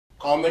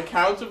On the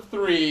count of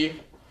 3,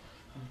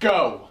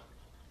 go.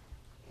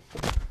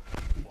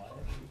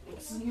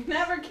 You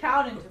never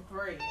count into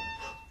 3.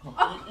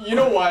 You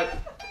know what?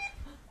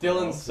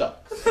 Dylan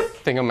sucks.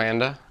 Think,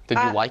 Amanda, did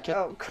you like it?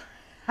 Oh,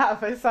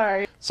 crap, I'm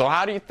sorry. So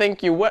how do you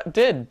think you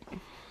did?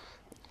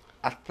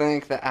 I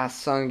think that I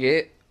sung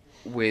it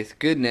with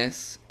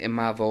goodness in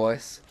my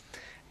voice,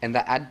 and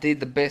that I did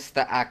the best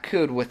that I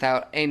could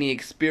without any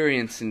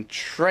experience in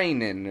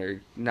training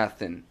or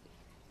nothing.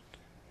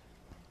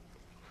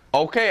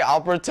 Okay,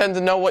 I'll pretend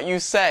to know what you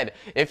said.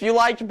 If you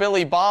liked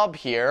Billy Bob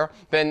here,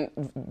 then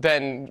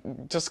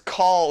just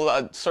call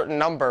a certain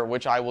number,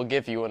 which I will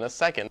give you in a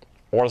second.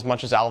 Or as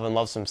much as Alvin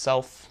loves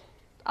himself.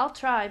 I'll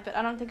try, but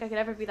I don't think I could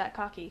ever be that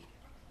cocky.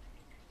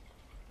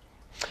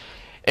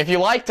 If you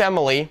liked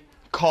Emily,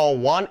 call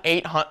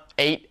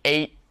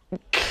 1-888...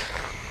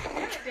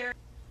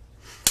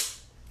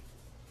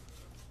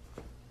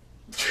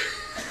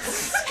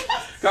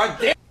 God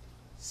damn.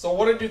 So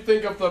what did you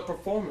think of the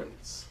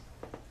performance?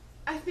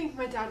 I think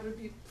my dad would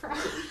be proud.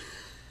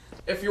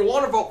 If you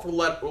want to vote for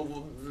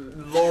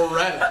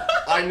Loretta,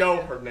 I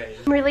know her name.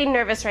 I'm really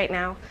nervous right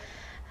now.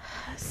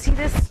 See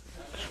this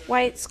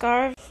white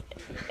scarf?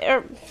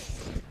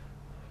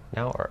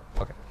 No, or...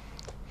 okay.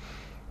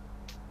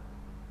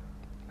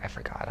 I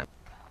forgot.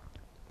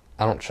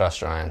 I don't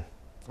trust Ryan.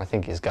 I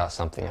think he's got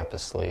something up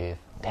his sleeve.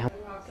 Damn.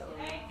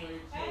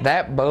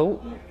 That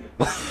boat?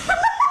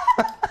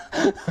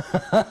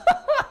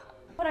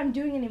 What I'm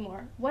doing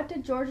anymore. What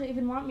did Georgia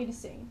even want me to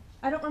sing?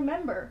 I don't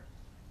remember.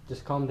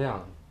 Just calm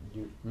down.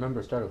 You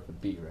remember it started with a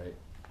B, right?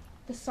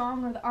 The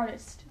song or the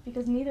artist,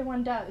 because neither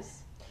one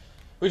does.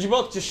 Would you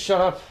both just shut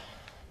up?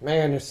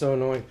 Man, you're so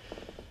annoying.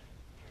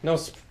 No,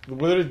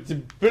 What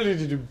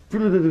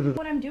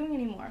I'm doing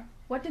anymore.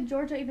 What did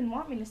Georgia even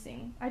want me to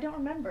sing? I don't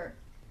remember.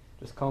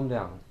 Just calm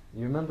down.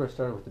 You remember it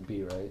started with a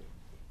B, right?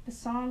 The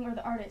song or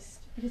the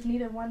artist, because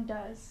neither one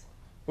does.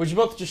 would you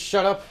both just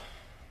shut up?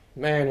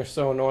 Man, you're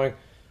so annoying.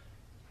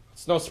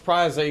 It's no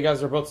surprise that you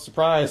guys are both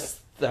surprised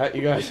that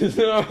you guys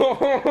know.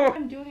 What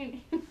I'm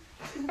doing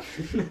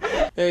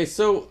Hey,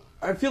 so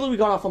I feel like we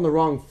got off on the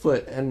wrong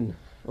foot, and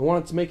I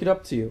wanted to make it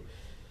up to you.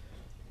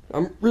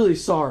 I'm really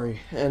sorry,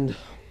 and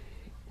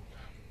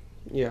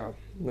yeah,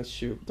 let's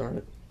shoot, darn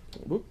it.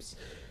 Whoops.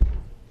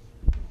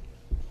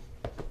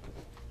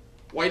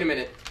 Wait a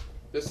minute.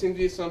 There seems to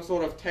be some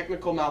sort of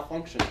technical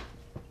malfunction.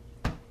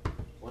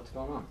 What's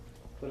going on?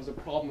 There's a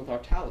problem with our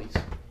tallies.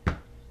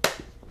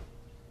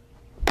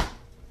 Do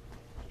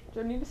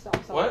I need to stop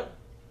something? What?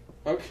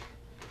 Okay.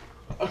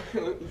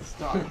 Let's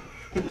stop.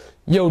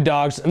 Yo,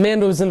 dogs,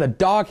 Amanda was in the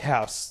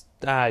doghouse.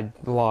 I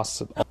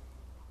lost it.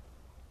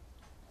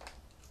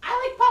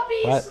 I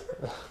like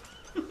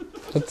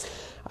puppies!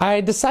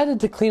 I decided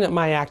to clean up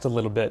my act a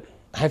little bit.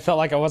 I felt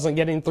like I wasn't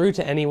getting through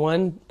to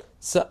anyone,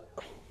 so...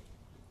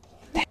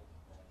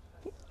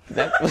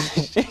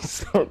 She's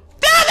so...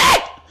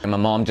 And my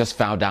mom just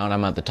found out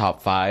I'm at the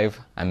top 5.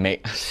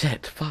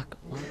 Shit, fuck.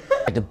 I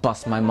had to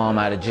bust my mom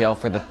out of jail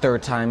for the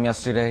 3rd time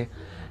yesterday.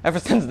 Ever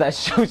since that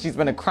show, she's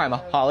been a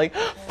crime-aholic.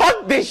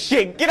 Fuck this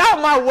shit! Get out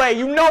of my way!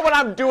 You know what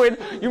I'm doing!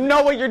 You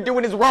know what you're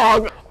doing is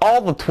wrong!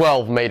 All the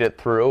 12 made it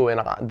through, and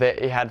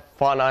they had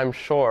fun, I'm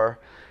sure.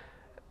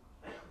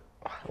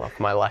 I love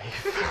my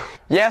life.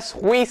 Yes,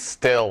 we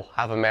still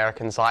have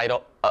American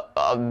Idol.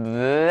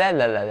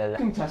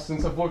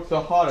 Contestants have worked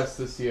the hardest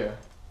this year,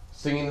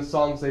 singing the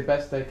songs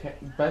best they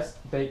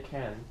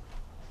can,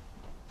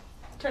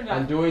 Turn it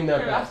and off. doing their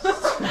Turn it off.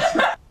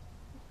 best.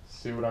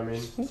 See what I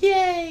mean?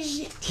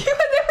 Yay!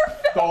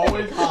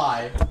 Always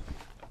high,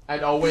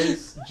 and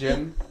always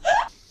Jim.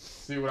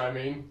 See what I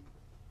mean?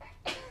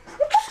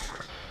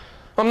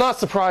 I'm not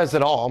surprised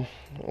at all.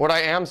 What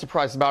I am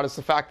surprised about is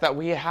the fact that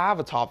we have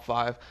a top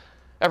 5.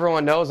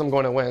 Everyone knows I'm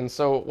going to win,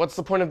 so what's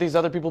the point of these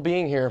other people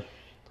being here?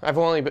 I've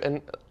only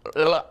been...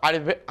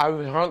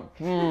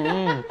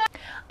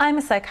 I'm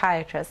a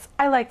psychiatrist.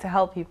 I like to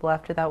help people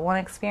after that one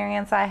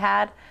experience I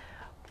had.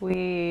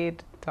 We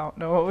don't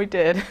know what we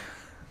did.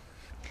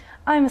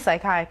 I'm a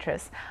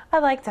psychiatrist. I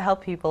like to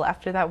help people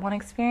after that one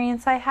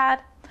experience I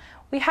had.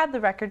 We had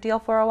the record deal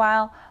for a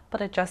while,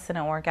 but it just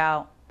didn't work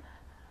out.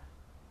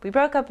 We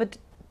broke up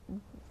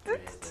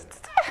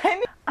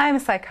I'm a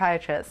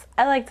psychiatrist.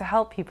 I like to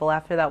help people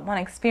after that one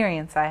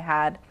experience I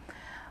had.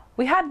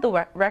 We had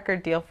the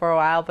record deal for a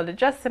while, but it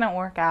just didn't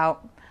work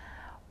out.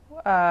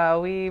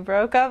 We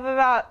broke up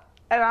about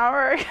an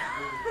hour ago.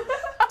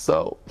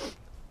 So,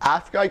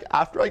 after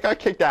I got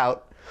kicked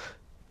out,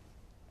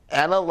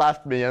 Anna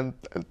left me and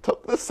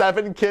took the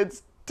 7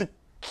 kids to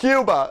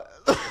Cuba.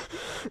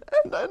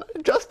 And then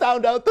I just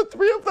found out that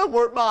 3 of them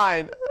weren't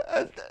mine,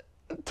 and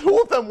 2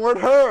 of them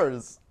weren't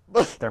hers.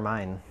 They're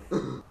mine.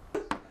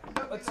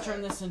 Let's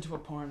turn this into a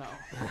porno.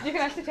 You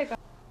can actually take off.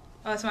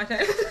 Oh, it's my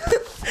turn.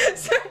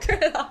 So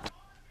turn it off.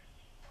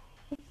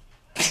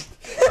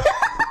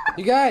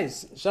 You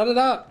guys, shut it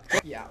up.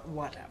 Yeah,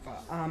 whatever.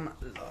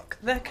 Look,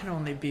 there can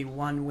only be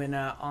one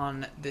winner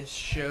on this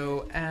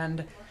show,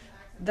 and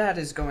that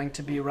is going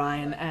to be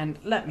Ryan, and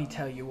let me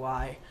tell you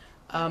why.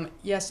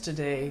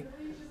 Yesterday...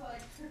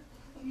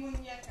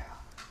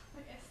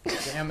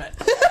 Damn it.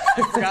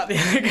 I forgot the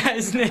other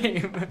guy's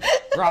name.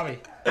 Robbie.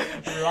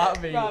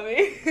 Robbie.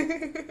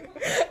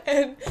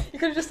 And you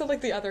could have just said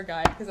like the other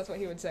guy, because that's what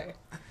he would say.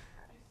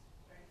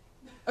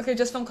 Okay,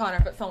 just film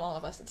Connor, but film all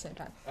of us at the same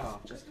time. Oh,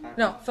 just Connor.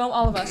 No, film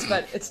all of us,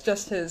 but it's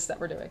just his that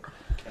we're doing.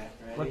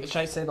 Should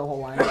I say the whole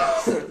line?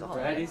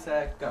 Ready,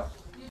 set, go.